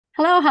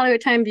Hello, Hollywood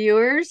Time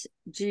viewers.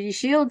 Judy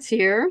Shields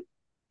here.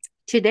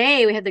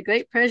 Today we have the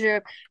great pleasure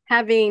of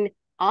having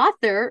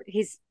author,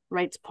 he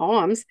writes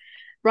poems,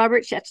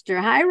 Robert Schechter.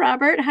 Hi,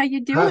 Robert. How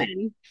you Hi,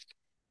 doing?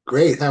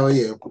 great. How are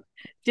you?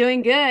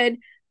 Doing good.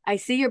 I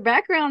see your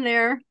background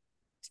there.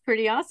 It's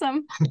pretty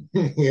awesome.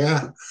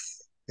 Yeah,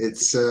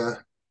 it's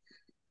the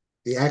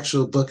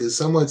actual book is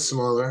somewhat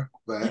smaller,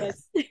 but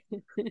Yes.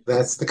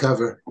 that's the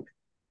cover.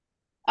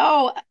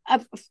 Oh,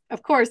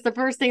 of course, the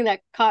first thing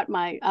that caught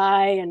my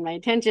eye and my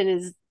attention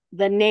is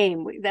the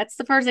name. That's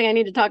the first thing I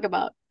need to talk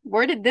about.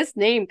 Where did this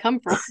name come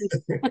from?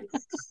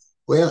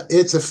 Well,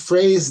 it's a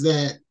phrase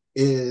that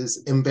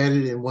is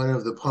embedded in one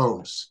of the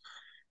poems.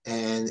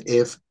 And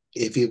if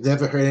you've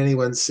never heard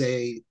anyone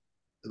say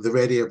the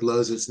reindeer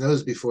blows its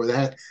nose before,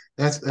 that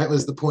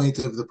was the point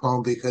of the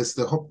poem because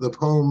the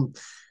poem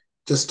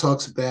just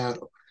talks about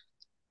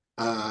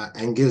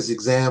and gives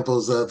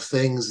examples of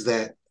things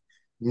that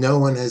no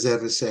one has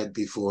ever said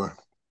before.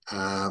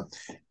 Uh,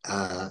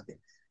 uh,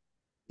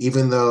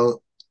 Even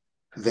though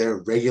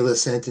they're regular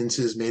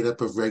sentences made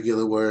up of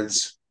regular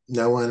words,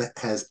 no one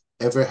has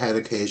ever had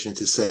occasion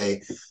to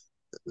say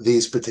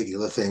these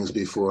particular things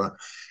before.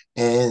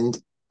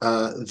 And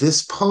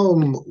this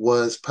poem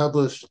was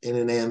published in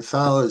an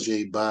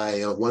anthology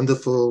by a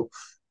wonderful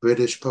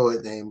British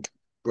poet named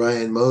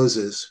Brian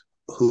Moses,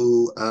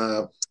 who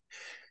uh,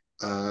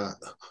 uh,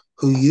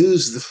 who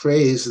used the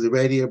phrase "the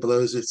reindeer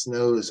blows its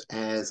nose"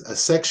 as a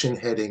section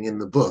heading in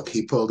the book.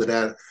 He pulled it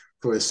out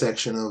for a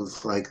section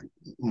of like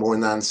more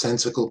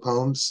nonsensical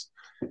poems,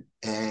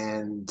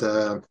 and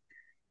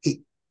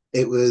he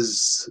it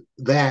was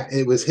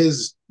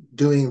his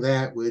doing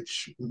that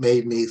which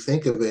made me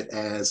think of it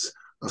as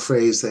a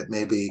phrase that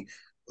maybe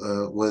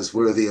was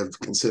worthy of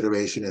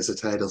consideration as a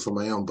title for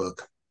my own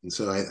book. And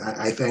so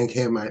I thank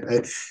him.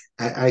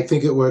 I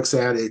think it works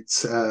out.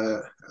 It's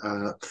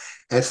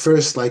at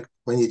first, like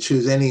when you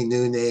choose any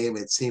new name,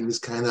 it seems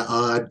kind of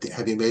odd.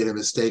 Have you made a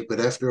mistake? But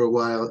after a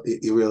while,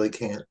 you really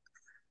can't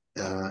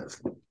uh,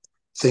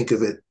 think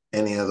of it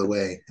any other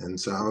way. And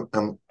so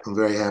I'm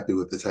very happy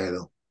with the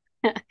title.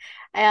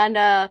 And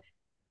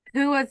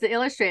who was the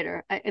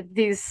illustrator?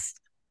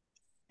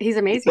 He's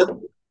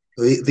amazing.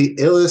 The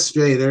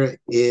illustrator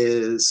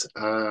is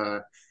uh,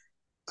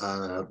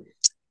 a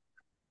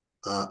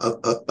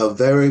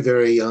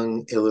very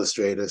young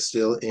illustrator,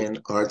 still in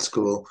art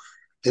school.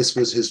 This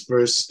was his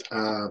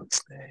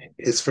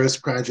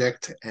first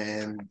project,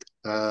 and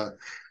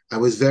I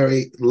was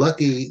very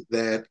lucky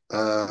that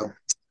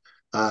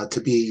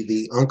to be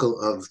the uncle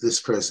of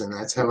this person.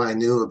 That's how I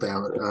knew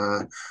about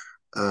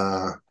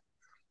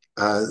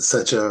uh,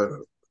 such a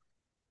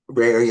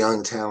rare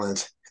young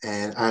talent,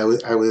 and I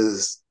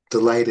was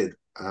delighted.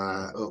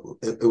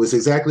 It was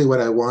exactly what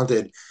I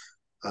wanted.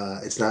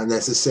 It's not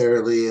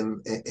necessarily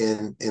in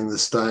the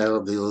style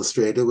of the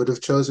illustrator would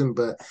have chosen,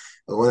 but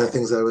one of the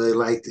things I really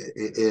liked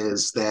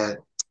is that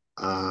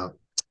uh,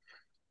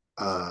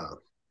 uh,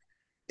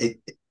 it,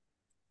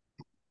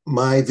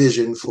 my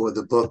vision for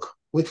the book,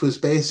 which was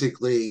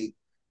basically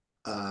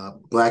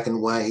black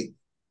and white,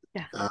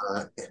 Yeah.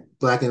 uh,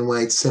 black and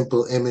white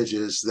simple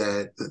images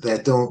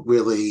that don't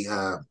really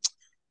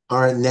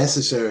aren't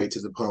necessary to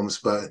the poems,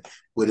 but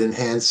would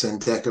enhance and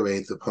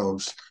decorate the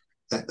poems.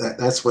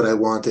 That's what I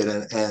wanted,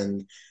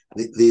 and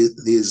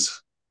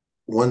these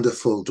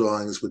wonderful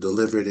drawings were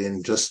delivered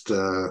in just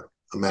a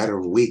matter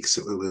of weeks.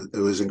 It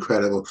was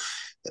incredible.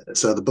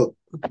 So the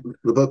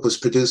book was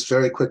produced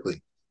very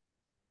quickly,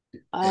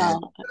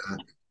 and Oh, uh,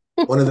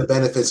 one of the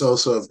benefits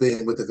also of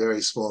being with a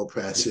very small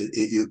press,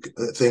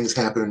 things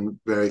happen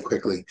very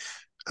quickly.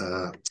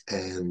 Uh,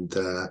 and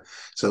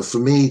so for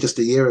me, just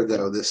a year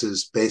ago, this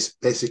is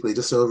basically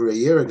just over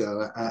a year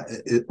ago,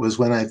 it was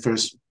when I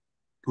first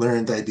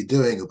learned I'd be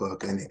doing a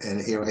book, and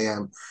here I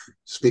am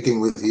speaking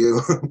with you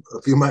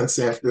a few months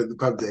after the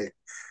pub date.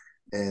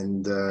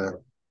 And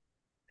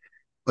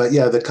but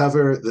yeah, the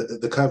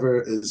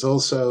cover is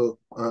also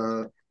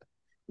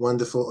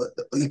wonderful.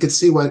 You could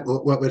see what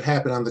would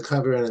happen on the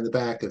cover and in the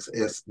back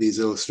if these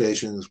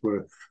illustrations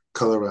were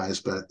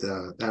colorized, but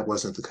that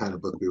wasn't the kind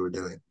of book we were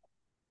doing.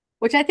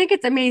 which I think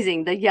it's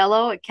amazing. The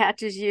yellow, it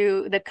catches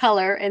you, the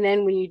color, and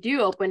then when you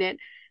do open it,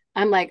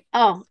 I'm like,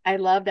 oh, I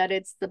love that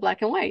it's the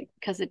black and white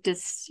because it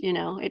just,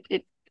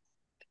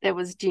 it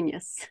was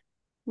genius.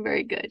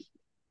 Very good.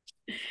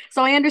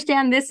 So I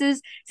understand this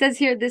is says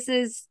here this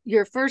is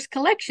your first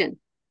collection.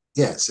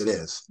 Yes, it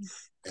is.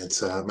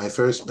 It's my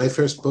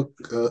first book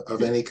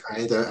of any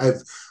kind.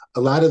 I've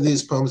a lot of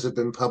these poems have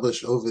been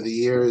published over the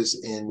years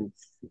in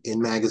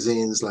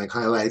magazines like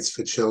Highlights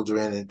for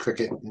Children and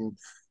Cricket and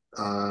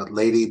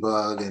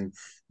Ladybug and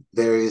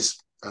various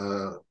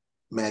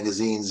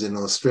magazines in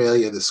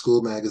Australia, the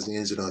school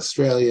magazines in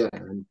Australia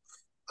and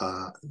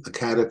the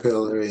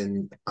Caterpillar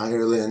in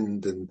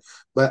Ireland, and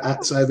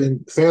so I've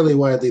been fairly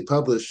widely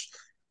published.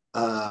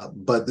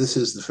 But this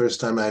is the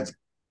first time I've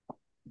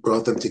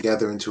brought them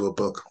together into a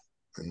book.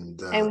 And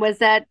And was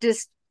that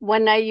just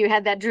one night you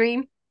had that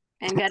dream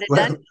and got it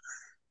well, done?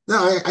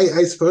 No,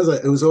 I suppose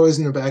it was always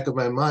in the back of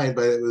my mind,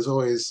 but it was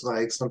always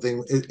like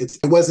something. It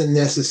wasn't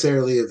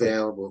necessarily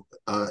available.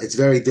 It's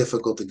very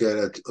difficult to get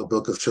a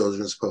book of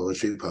children's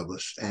poetry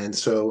published, and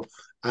so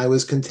I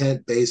was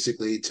content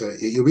basically to.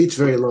 You reach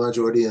very large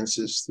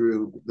audiences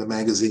through the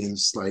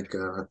magazines like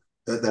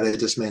that I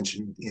just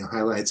mentioned. You know,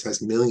 Highlights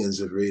has millions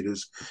of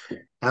readers.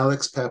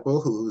 Alex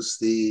Pepple, who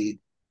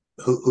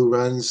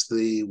runs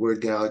the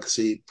Word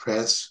Galaxy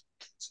Press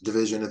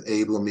division of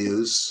Able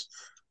Muse.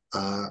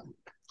 Uh,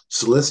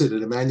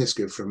 Solicited a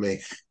manuscript from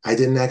me. I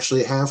didn't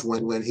actually have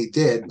one when he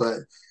did, but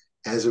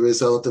as a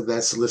result of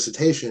that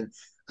solicitation,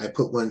 I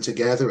put one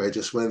together. I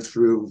just went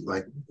through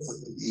like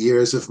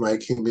years of my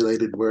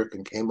accumulated work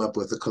and came up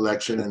with a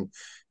collection,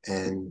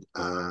 and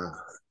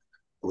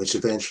which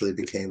eventually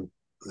became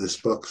this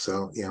book.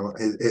 So you know,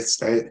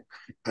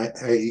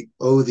 I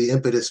owe the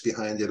impetus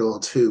behind it all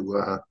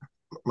to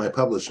my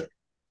publisher.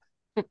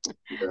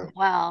 Yeah.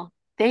 Wow.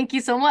 Thank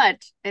you so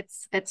much.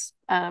 It's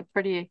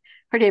pretty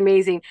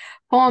amazing.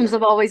 Poems Yeah.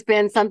 have always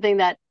been something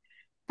that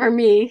for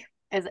me,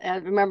 as I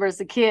remember as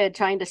a kid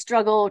trying to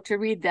struggle to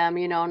read them,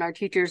 you know, and our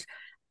teachers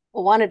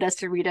wanted us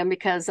to read them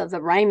because of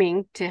the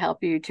rhyming to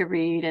help you to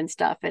read and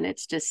stuff. And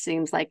it just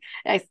seems like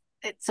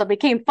so it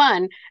became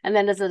fun. And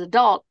then as an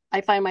adult, I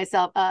find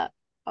myself, oh,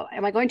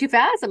 am I going too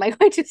fast? Am I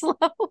going too slow?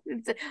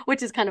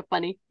 Which is kind of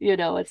funny. You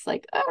know, it's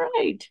like, all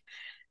right.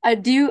 I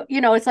do,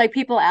 you know, it's like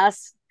people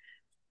ask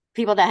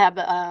people that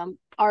have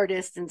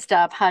artists and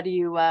stuff, how do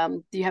you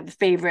have a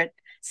favorite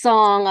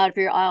song out of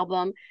your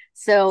album?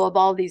 So of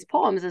all these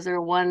poems, is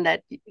there one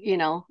that, you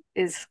know,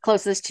 is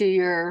closest to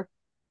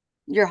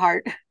your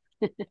heart?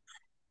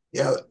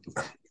 Yeah,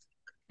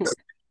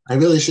 I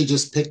really should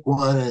just pick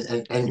one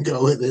and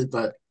go with it,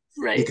 but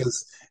Right.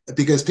 because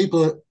because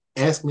people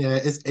ask me,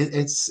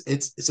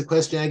 it's a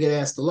question I get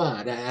asked a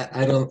lot.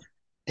 I don't,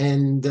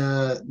 and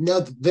no,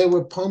 there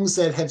were poems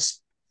that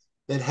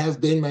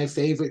have been my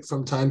favorite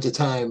from time to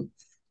time,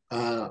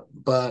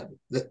 but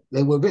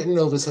they were written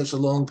over such a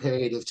long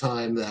period of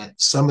time that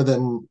some of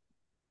them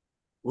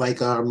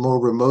like are more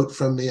remote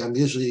from me. I'm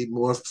usually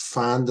more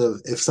fond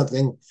of if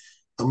something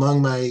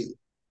among my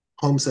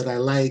poems that I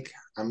like.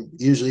 I'm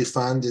usually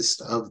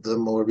fondest of the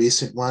more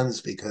recent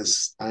ones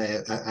because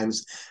I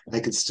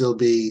could still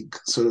be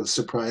sort of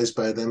surprised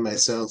by them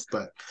myself,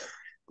 but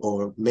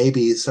or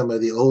maybe some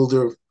of the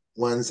older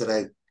ones that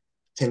I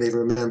can't even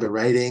remember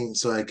writing,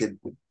 so I could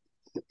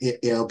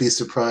be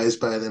surprised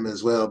by them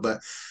as well. But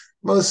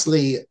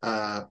mostly,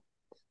 I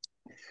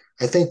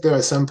think there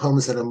are some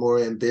poems that are more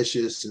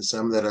ambitious and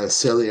some that are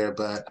sillier,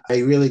 but I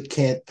really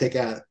can't pick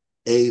out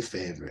a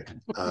favorite.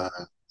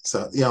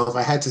 So if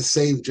I had to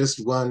save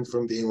just one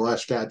from being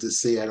washed out to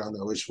sea, I don't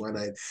know which one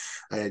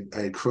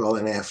I'd crawl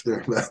in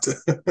after. But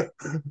Hey,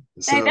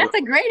 so that's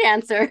a great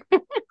answer.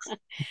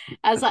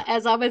 As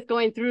I was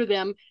going through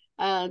them,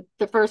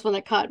 the first one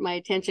that caught my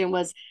attention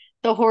was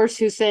the horse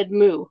who said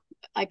moo,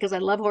 because I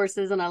love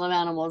horses and I love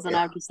animals, and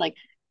yeah, I'm just like,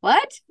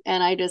 what?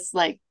 And I just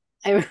like,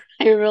 I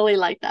really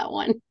like that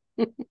one.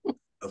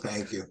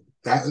 thank you.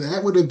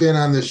 That would have been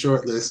on the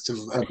short list of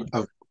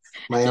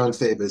my own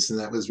favorites, and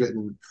that was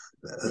written.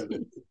 Uh,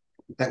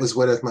 that was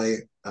one of my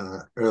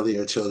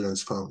earlier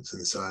children's poems,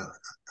 and so.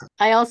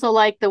 I also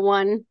like the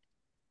one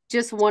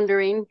just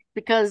wondering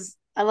because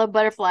I love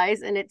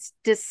butterflies and it's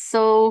just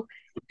so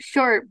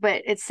short,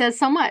 but it says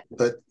so much.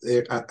 But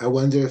I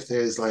wonder if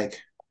there's like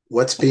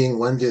what's being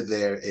wondered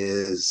there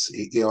is,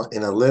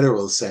 in a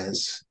literal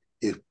sense,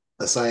 if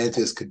a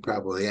scientist could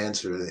probably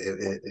answer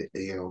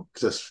it,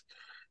 just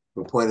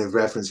for point of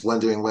reference,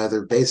 wondering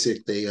whether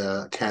basically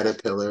a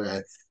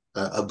caterpillar,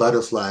 a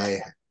butterfly,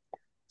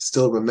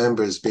 still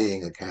remembers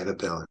being a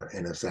caterpillar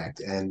in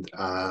effect,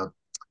 uh,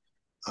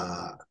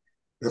 and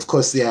of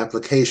course the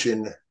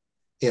application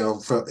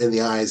from in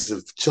the eyes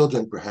of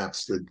children,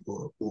 perhaps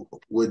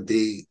would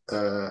be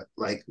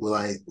like, will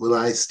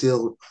I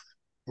still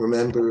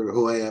remember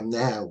who I am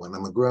now when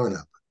I'm a grown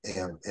up?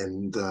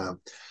 And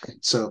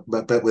so,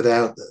 but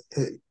without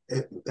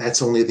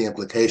that's only the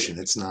implication.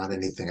 It's not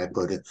anything I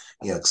put it,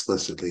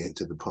 explicitly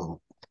into the poem.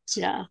 So,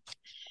 Yeah.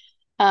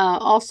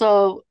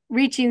 Also,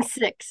 reaching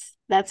six.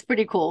 That's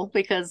pretty cool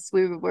because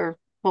we were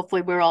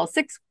hopefully we're all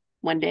six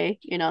one day.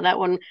 You know, that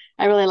one,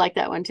 I really like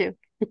that one too.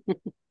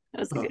 That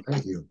was a oh, good one.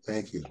 thank you,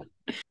 thank you.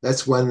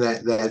 That's one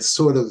that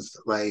sort of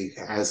like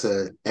has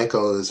a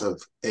echoes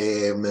of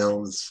A.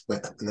 Milne's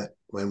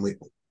when we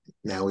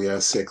now we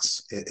are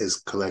six, his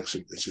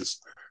collection, which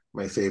is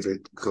my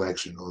favorite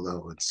collection,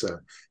 although it's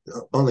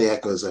only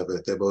echoes of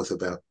it. They're both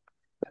about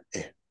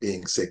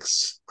being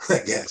six, I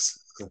guess.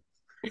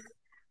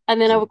 And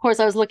then of course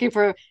I was looking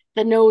for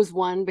the nose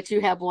one, but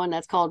you have one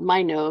that's called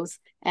My Nose,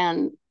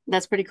 and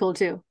that's pretty cool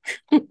too.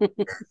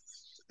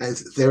 And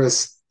there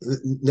is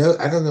no,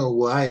 I don't know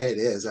why it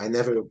is. I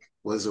never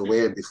was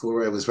aware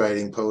before I was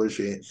writing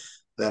poetry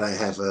that I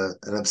have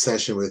an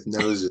obsession with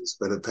noses,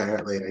 but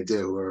apparently I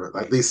do, or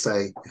at least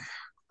I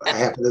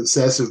have an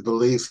obsessive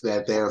belief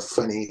that they're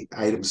funny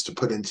items to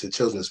put into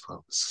children's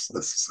poems.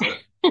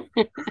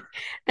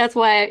 That's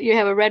why you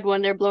have a red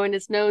one there blowing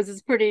its nose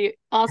is pretty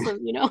awesome,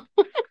 you know.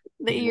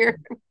 the ear,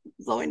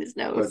 blowing his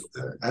But nose.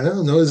 I don't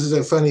know. Noses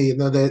are funny. You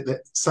know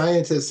that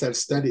scientists have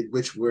studied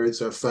which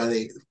words are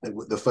funny,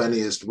 the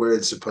funniest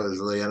words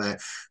supposedly. And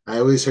I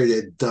always heard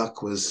that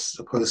duck was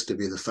supposed to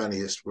be the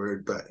funniest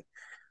word, but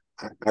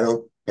I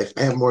don't.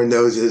 I have more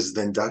noses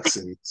than ducks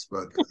in this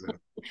book. So.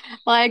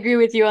 Well, I agree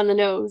with you on the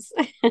nose.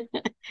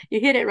 You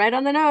hit it right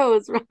on the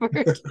nose,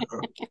 Robert.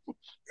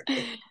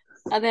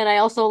 And then I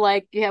also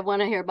like you have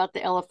one here about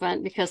the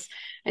elephant because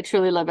I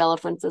truly love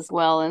elephants as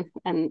well.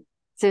 And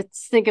to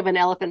think of an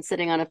elephant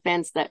sitting on a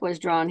fence that was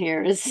drawn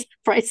here is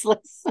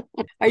priceless.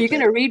 Are you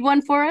going Okay. to read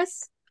one for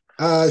us?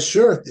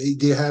 Sure.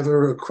 Do you have a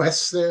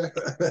request there?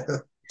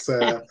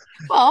 So,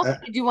 Well, uh,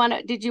 did you want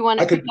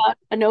to I pick could. out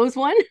a nose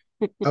one?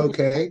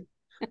 Okay.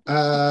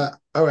 All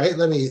right.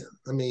 Let me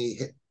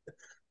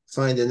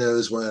find a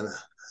nose one.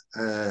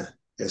 Uh,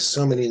 there's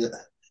so many.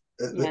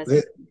 Yes.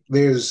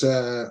 There's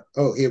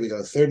oh, here we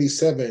go.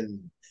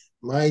 37.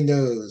 My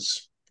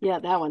nose. Yeah,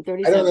 that one, I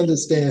don't 37.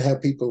 understand how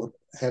people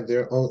have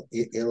their own,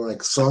 like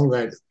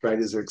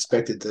songwriters are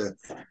expected to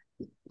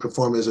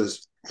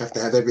performers have to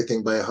have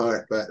everything by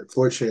heart, but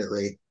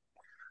fortunately,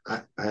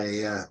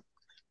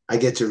 I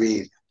get to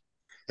read.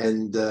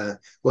 And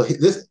well,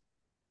 this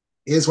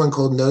here's one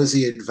called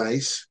Nosy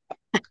Advice,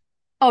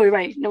 Oh, you're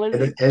right. No,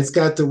 and it's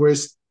got the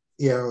worst,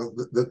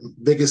 the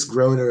biggest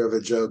groaner of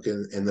a joke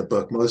in the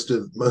book. Most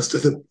of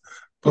the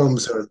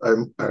poems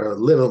are a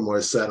little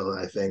more subtle,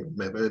 I think.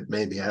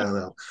 Maybe I don't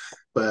know,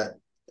 but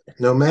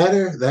no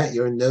matter that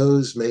your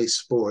nose may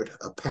sport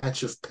a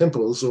patch of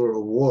pimples or a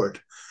wart,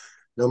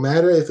 no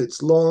matter if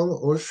it's long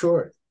or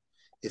short,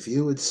 if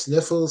you would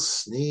sniffle,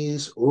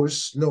 sneeze, or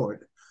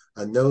snort,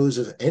 a nose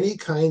of any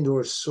kind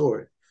or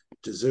sort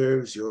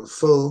deserves your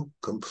full,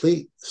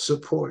 complete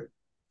support.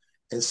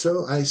 And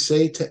so I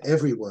say to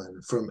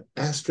everyone, from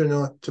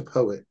astronaut to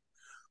poet,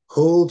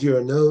 hold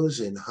your nose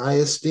in high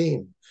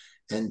esteem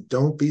and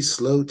don't be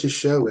slow to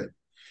show it.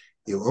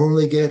 You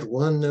only get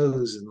one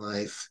nose in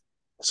life,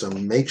 so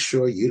make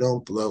sure you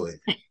don't blow it.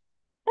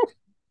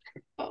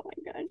 oh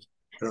my gosh.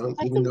 I don't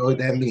That's even know what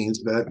that amazing. means,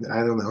 but I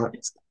don't know.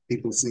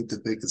 People seem to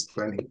think it's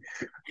funny.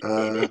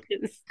 Uh, It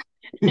is.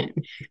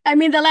 I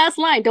mean, the last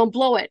line, don't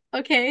blow it.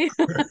 Okay.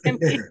 I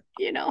mean,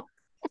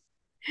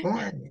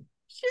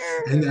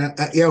 sure. And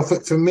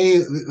for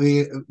me,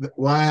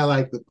 why I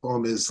like the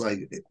poem is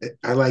like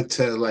I like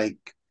to like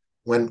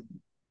when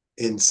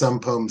in some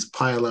poems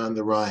pile on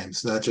the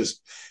rhymes, not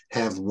just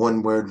have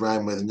one word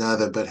rhyme with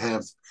another, but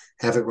have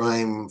it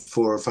rhyme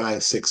 4 or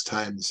 5, 6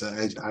 times.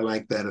 I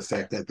like that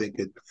effect. I think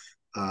it,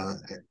 uh,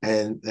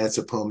 and that's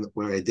a poem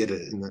where I did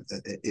it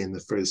in the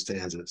first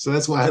stanza. So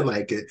that's why I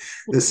like it.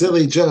 The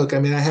silly joke. I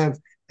mean, I have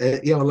a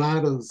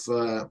lot of.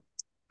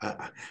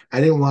 I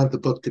didn't want the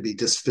book to be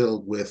just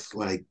filled with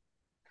like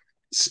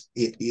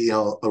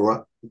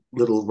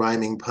little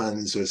rhyming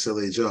puns or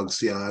silly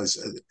jokes.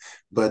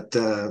 But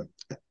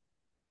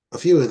a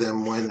few of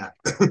them, why not?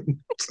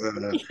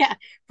 Yeah,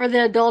 for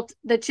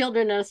the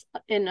children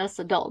in us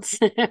adults,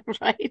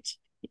 right?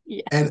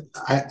 Yeah. And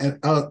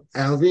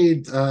I'll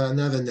read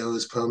another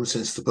nose poem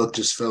since the book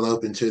just fell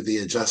open to the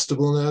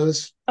adjustable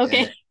nose.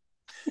 Okay.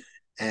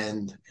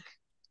 And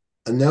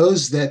a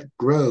nose that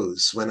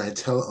grows when I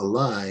tell a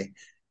lie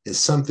is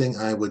something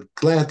I would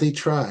gladly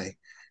try,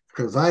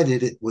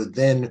 provided it would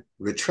then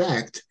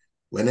retract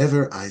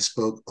whenever I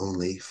spoke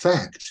only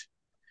fact.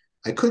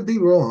 I could be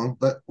wrong,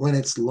 but when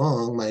it's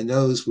long, my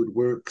nose would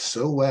work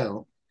so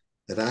well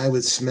that I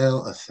would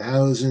smell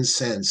 1,000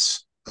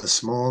 scents a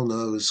small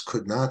nose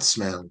could not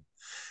smell.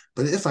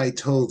 But if I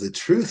told the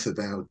truth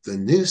about the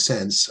new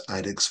scents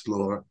I'd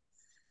explore,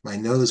 my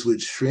nose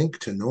would shrink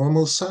to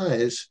normal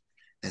size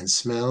and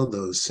smell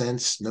those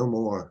scents no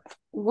more.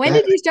 When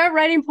That did you start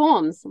writing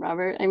poems,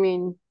 Robert? I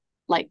mean,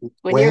 like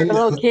when you were a when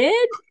little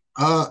kid?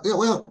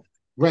 well,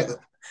 right,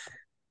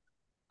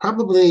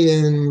 probably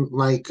in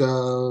like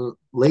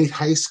late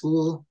high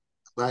school.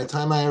 By the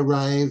time I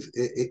arrived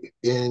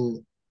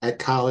in at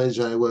college,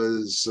 I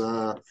was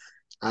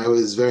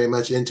very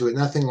much into it.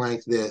 Nothing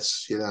like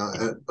this,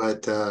 uh,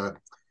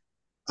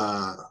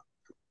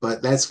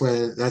 but that's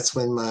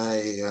when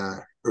my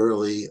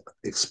early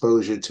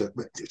exposure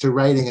to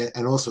writing it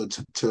and also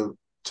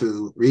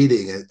to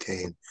reading it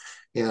came.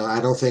 I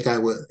don't think I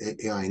would.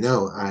 I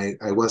know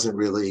I wasn't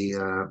really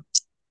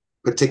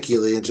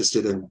particularly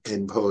interested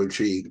in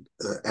poetry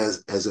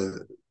as a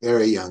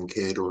very young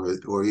kid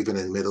or even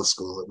in middle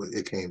school.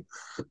 It came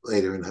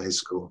later in high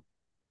school.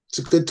 It's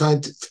a good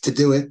time to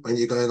do it when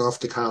you're going off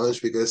to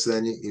college because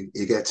then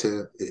you get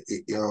to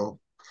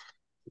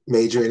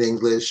major in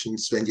English and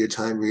spend your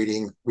time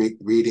reading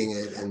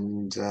it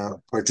and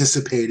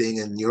participating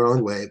in your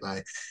own way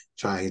by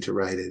trying to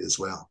write it as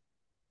well.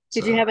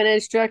 Did you So have an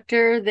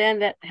instructor then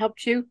that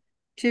helped you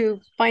to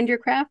find your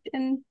craft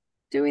in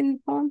doing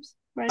poems,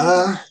 writing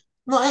poems? uh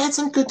no, I had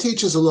some good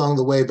teachers along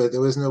the way, but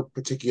there was no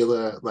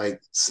particular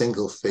like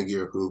single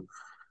figure who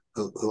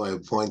I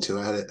would point to.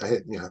 I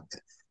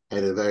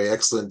had a very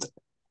excellent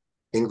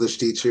English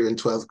teacher in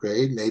 12th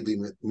grade, maybe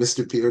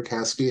Mr. Peter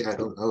Kasky. I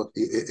don't know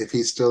if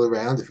he's still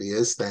around. If he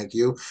is, thank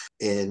you.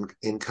 In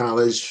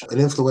college, an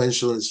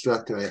influential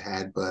instructor I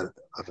had, but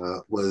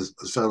was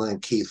a fellow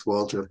named Keith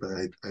Walter. But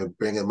I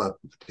bring him up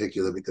in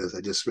particular because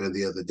I just read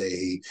the other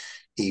day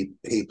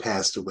he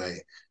passed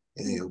away.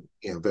 And,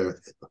 very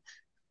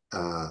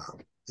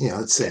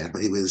it's sad,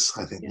 but he was,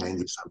 I think,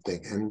 90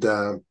 something, and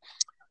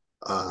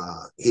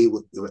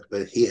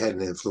he had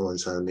an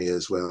influence on me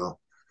as well.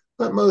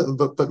 But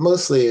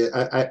mostly,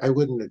 I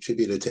wouldn't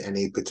attribute it to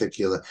any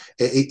particular.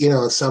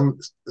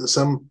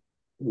 Some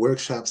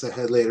workshops I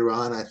had later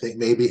on, I think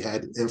maybe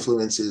had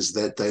influences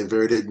that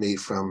diverted me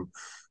from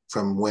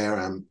where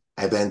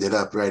I've ended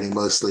up writing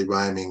mostly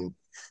rhyming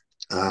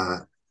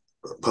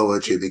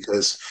poetry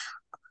because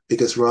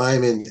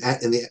rhyme in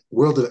the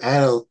world of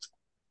adult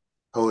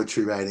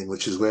poetry writing,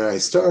 which is where I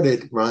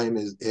started, rhyme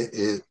is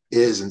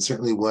and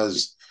certainly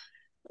was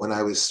when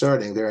I was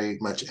starting very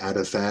much out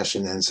of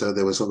fashion, and so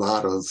there was a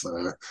lot of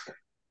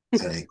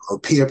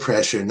peer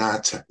pressure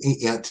not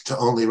to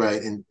only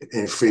write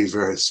in free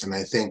verse, and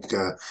I think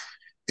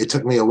it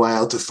took me a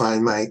while to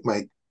find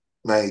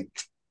my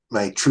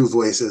true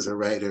voice as a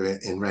writer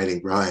in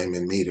writing rhyme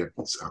and meter.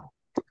 So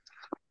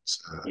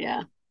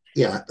yeah.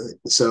 Yeah,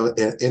 so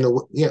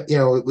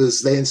it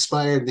was, they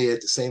inspired me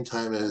at the same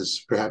time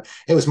as perhaps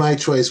it was my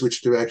choice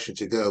which direction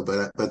to go,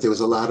 but there was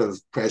a lot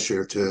of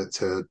pressure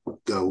to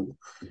go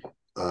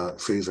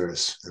free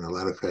verse and a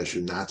lot of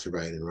pressure not to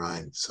write in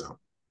rhyme.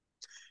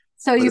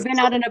 So you've been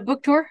out on a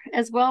book tour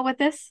as well with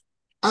this?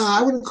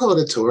 I wouldn't call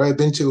it a tour. I've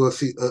been to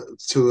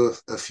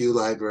a few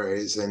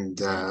libraries, and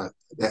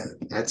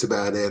that's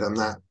about it. I'm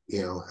not,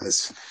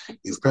 as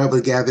you've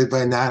probably gathered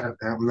by now,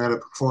 I'm not a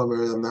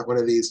performer. I'm not one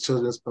of these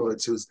children's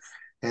poets who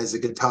has a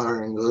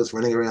guitar and goes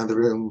running around the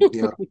room,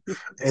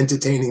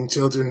 entertaining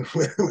children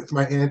with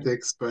my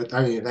antics. But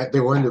I mean,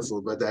 they're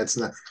wonderful, but that's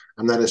not.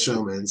 I'm not a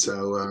showman.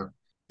 So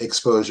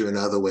exposure in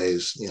other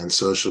ways,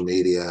 social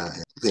media,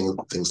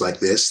 things like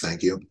this.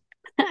 Thank you.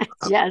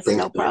 Yes,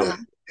 no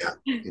problem. Yeah.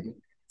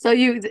 So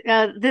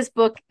this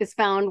book is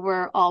found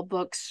where all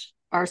books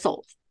are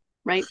sold,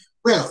 right?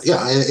 Well,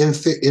 yeah,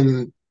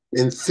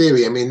 in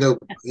theory, I mean, no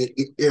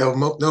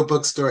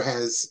bookstore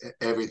has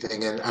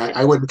everything, and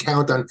I wouldn't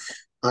count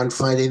on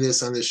finding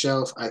this on the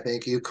shelf. I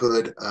think you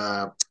could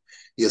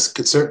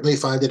certainly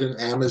find it in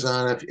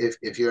Amazon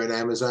if you're an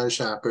Amazon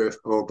shopper,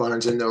 or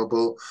Barnes and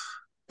Noble,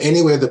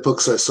 anywhere the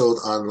books are sold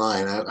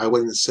online. I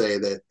wouldn't say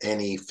that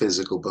any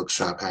physical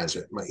bookshop has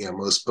it.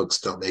 Most books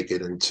don't make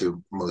it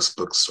into most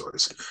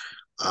bookstores.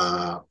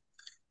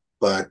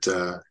 But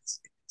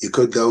you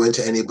could go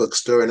into any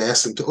bookstore and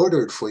ask them to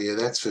order it for you,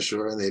 that's for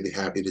sure, and they'd be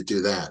happy to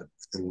do that.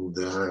 And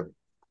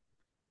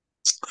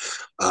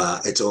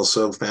it's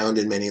also found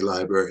in many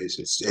libraries.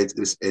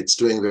 It's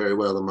doing very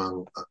well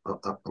among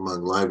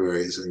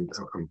libraries, and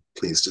I'm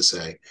pleased to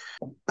say.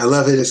 I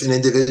love it if an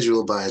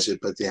individual buys it,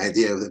 but the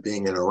idea of it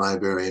being in a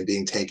library and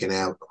being taken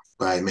out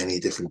by many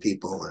different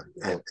people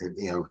and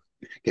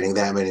getting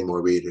that many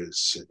more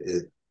readers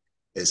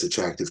is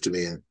attractive to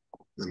me, and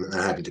I'm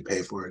not having to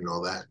pay for it and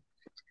all that.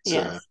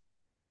 Yes.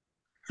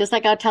 Just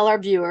like I'll tell our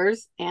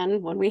viewers,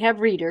 and when we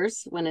have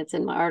readers, when it's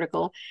in my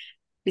article,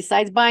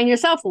 besides buying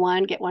yourself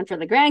one, get one for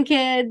the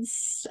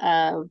grandkids.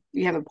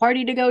 You have a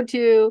party to go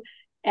to,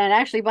 and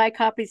actually buy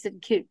copies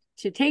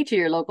to take to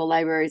your local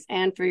libraries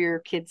and for your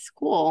kids'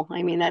 school.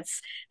 I mean,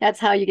 that's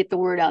how you get the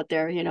word out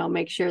there.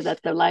 Make sure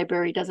that the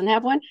library doesn't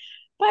have one.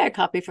 Buy a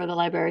copy for the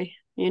library.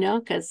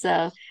 Because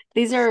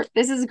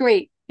this is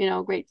great.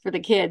 Great for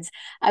the kids.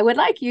 I would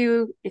like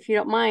you, if you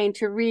don't mind,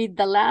 to read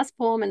the last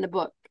poem in the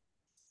book,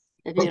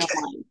 if you don't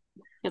mind,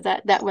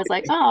 because that was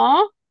like,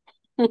 oh.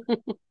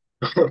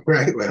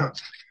 Right. Well,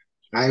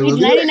 I Page will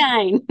do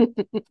 99.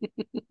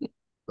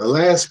 The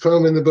last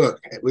poem in the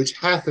book, which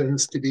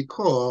happens to be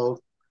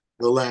called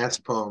the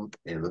last poem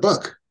in the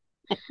book.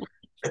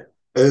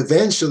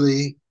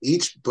 Eventually,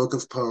 each book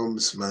of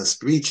poems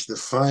must reach the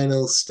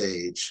final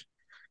stage,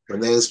 when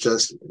there's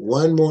just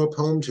one more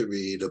poem to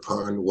read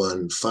upon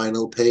one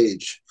final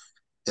page.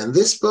 And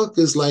this book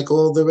is like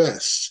all the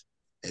rest,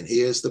 and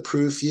here's the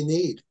proof you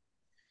need.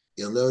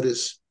 You'll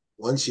notice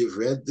once you've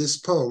read this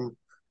poem,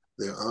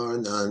 there are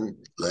none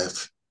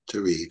left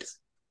to read.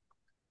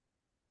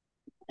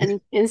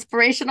 An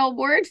inspirational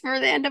word for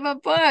the end of a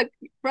book.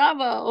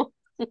 Bravo.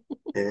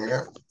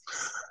 Yeah.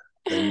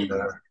 And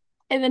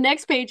the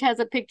next page has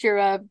a picture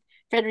of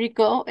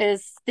Federico. Did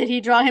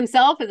he draw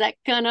himself? Is that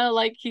kind of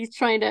like he's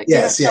trying to?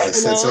 Yes.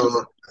 That's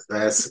all.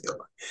 That's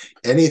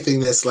anything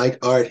that's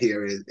like art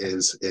here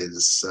is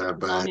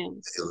by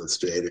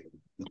illustrator.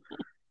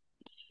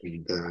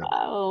 And,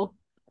 wow.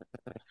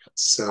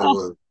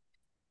 So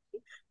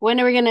when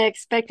are we going to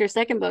expect your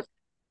second book?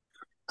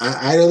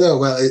 I don't know.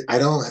 Well,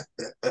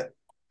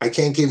 I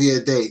can't give you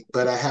a date,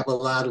 but I have a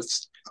lot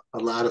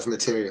of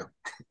material.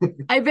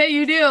 I bet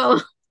you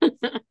do.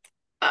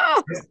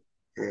 Oh.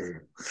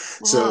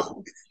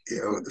 So,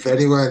 if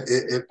anyone,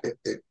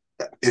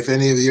 if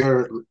any of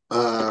your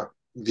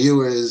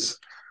viewers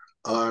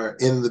are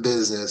in the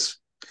business,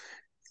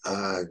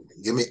 uh,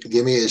 give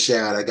me a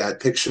shout. I got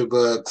picture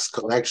books,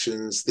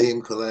 collections,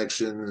 theme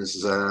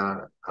collections,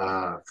 uh,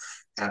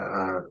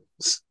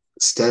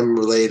 STEM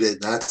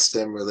related, not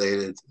STEM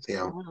related.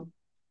 Wow.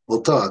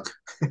 We'll talk.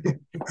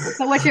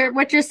 So what's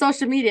your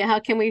social media? How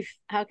can we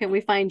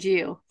find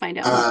you? Find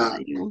out more Uh,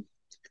 about you.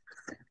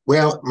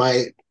 well,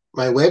 my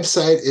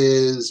website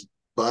is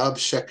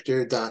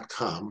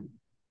bobschechter.com,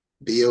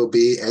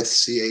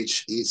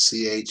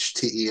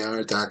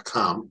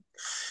 BOBSCHECHTER.com,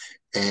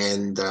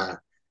 and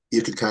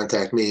you can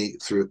contact me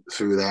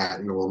through that,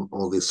 and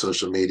all the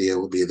social media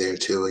will be there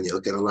too, and you'll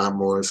get a lot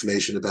more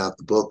information about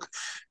the book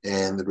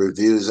and the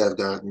reviews I've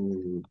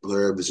gotten,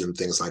 blurbs and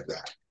things like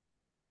that,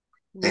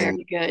 and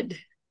Very good.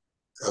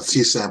 a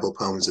few sample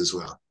poems as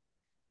well.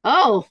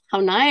 Oh, how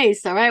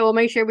nice. All right. We'll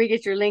make sure we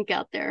get your link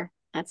out there.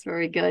 That's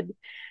very good.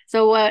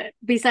 So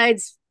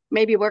besides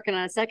maybe working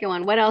on a second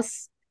one, what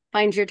else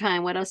finds your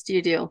time? What else do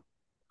you do?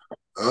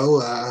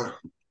 Oh,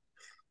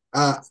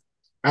 uh,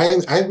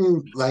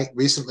 I'm like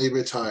recently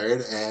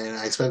retired, and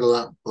I spend a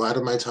lot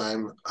of my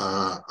time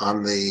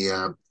on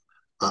the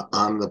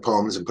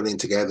poems and putting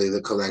together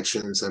the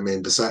collections. I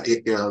mean, besides,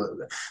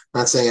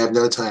 not saying I have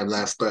no time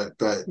left, but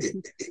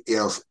you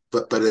know,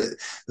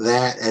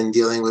 that and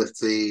dealing with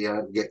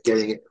the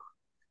getting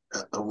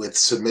with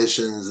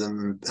submissions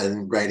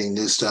and writing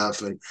new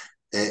stuff, and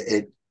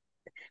it,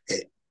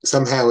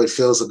 somehow it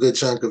fills a good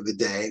chunk of the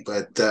day.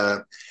 But uh,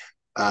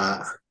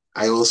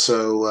 I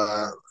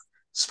also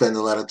spend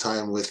a lot of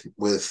time with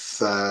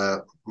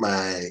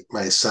my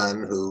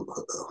son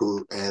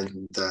who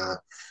and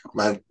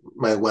my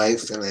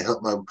wife, and I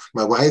help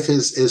my wife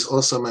is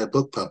also my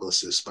book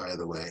publicist, by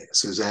the way,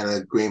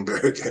 Susanna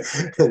Greenberg,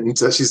 and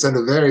so she's done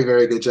a very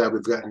good job.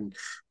 We've gotten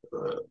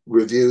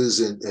reviews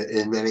in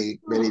many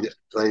Oh, different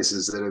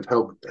places that have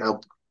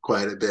helped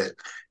quite a bit.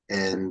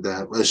 And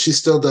well, she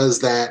still does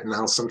that, and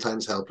I'll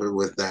sometimes help her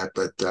with that.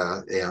 But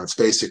it's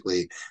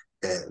basically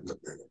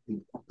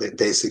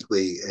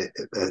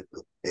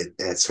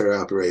it's her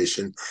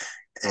operation.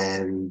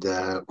 And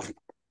uh,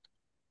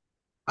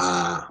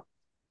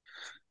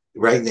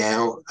 right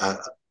now,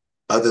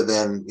 other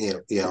than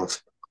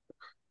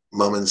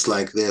moments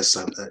like this,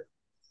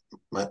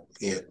 my,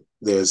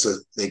 there's a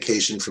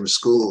vacation from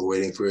school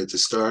waiting for it to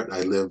start.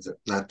 I live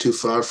not too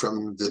far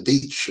from the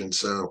beach, and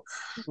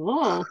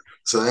oh,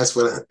 so that's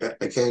what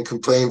I can't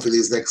complain for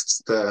these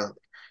next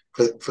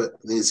for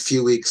these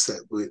few weeks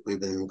that we've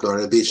been going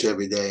to the beach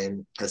every day,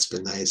 and that's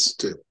been nice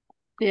too.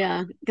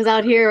 yeah. Because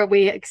out here,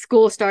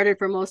 school started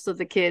for most of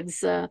the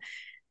kids.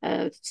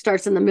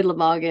 Starts in the middle of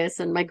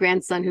August, and my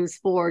grandson, who's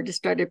 4, just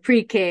started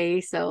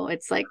pre-K. So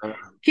it's like Uh,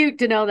 cute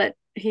to know that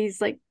he's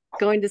like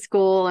going to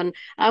school. And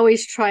I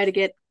always try to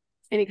get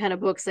any kind of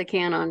books I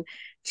can on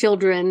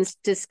children's,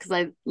 just because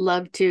I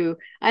love to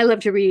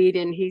read,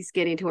 and he's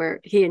getting to where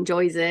he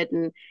enjoys it.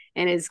 And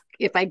is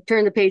if I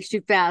turn the page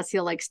too fast,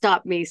 he'll like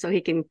stop me so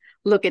he can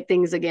look at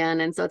things again.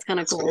 And so it's kind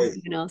of that's cool,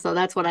 great. So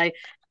that's what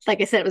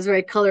like I said, it was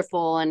very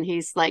colorful. And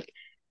he's like,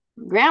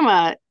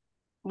 Grandma,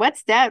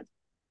 what's that?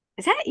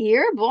 Is that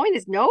ear blowing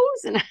his nose?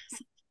 And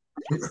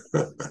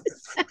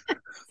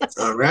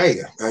All right,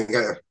 I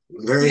got a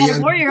you very got a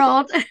young.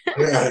 4-year-old.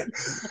 Yeah,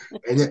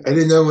 I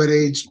didn't know what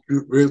age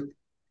group.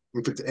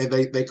 And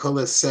they call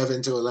us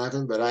 7 to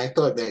 11, but I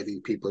thought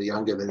maybe people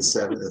younger than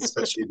 7,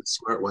 especially the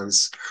smart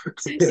ones,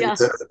 and, Yeah.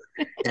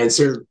 and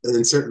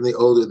certainly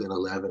older than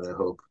 11. I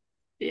hope.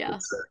 Yeah.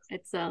 It's,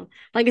 It's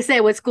like I said,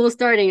 with school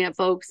starting at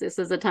folks, this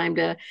is a time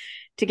to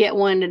get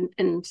one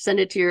and send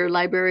it to your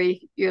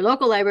library, your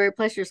local library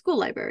plus your school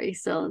library.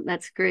 So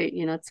that's great.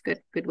 It's a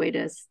good way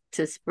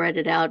to spread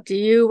it out. Did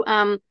you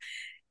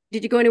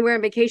go anywhere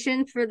on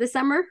vacation for the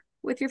summer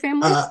with your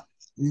family? uh,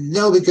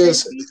 no,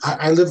 because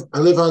I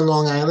live on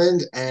Long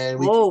Island, and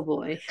Oh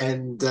boy.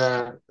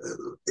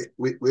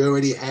 we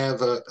already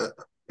have a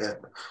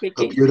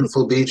Vacation.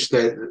 beautiful beach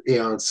that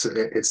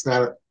it's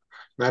not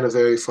a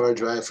very far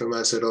drive from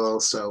us at all.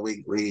 So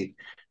we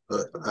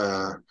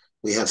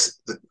have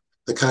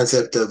the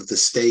concept of the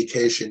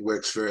staycation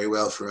works very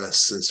well for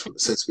us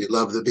since we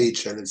love the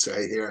beach and it's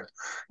right here.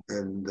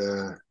 And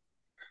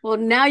Well,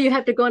 now you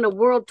have to go on a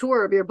world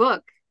tour of your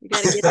book. You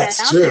got to get that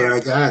that's out true. there. I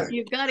got it.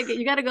 You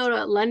got to go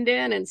to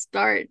London and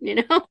start,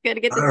 got to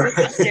get All this book out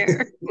right.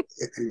 there.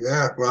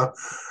 Yeah. Well,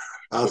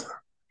 I'll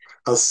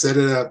I'll set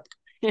it up.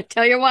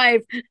 Tell your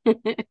wife.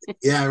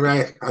 Yeah.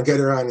 Right. I'll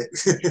get her on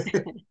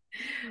it.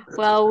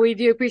 Well, we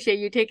do appreciate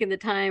you taking the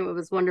time. It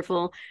was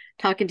wonderful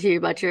talking to you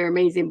about your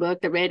amazing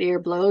book, The Red Ear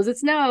Blows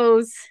Its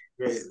Nose.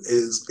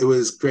 It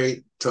was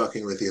great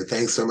talking with you.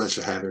 Thanks so much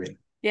for having me.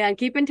 Yeah, and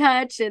keep in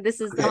touch. This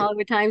is the Okay.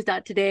 Hollywood Times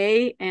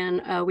today,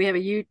 and we have a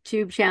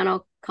YouTube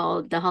channel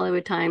called the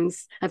Hollywood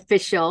Times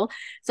Official.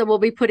 So we'll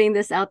be putting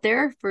this out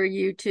there for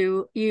you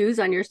to use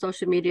on your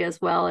social media as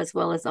well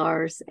as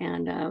ours.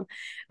 And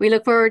we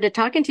look forward to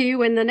talking to you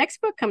when the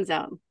next book comes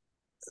out.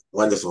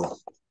 Wonderful.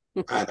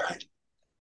 Bye bye.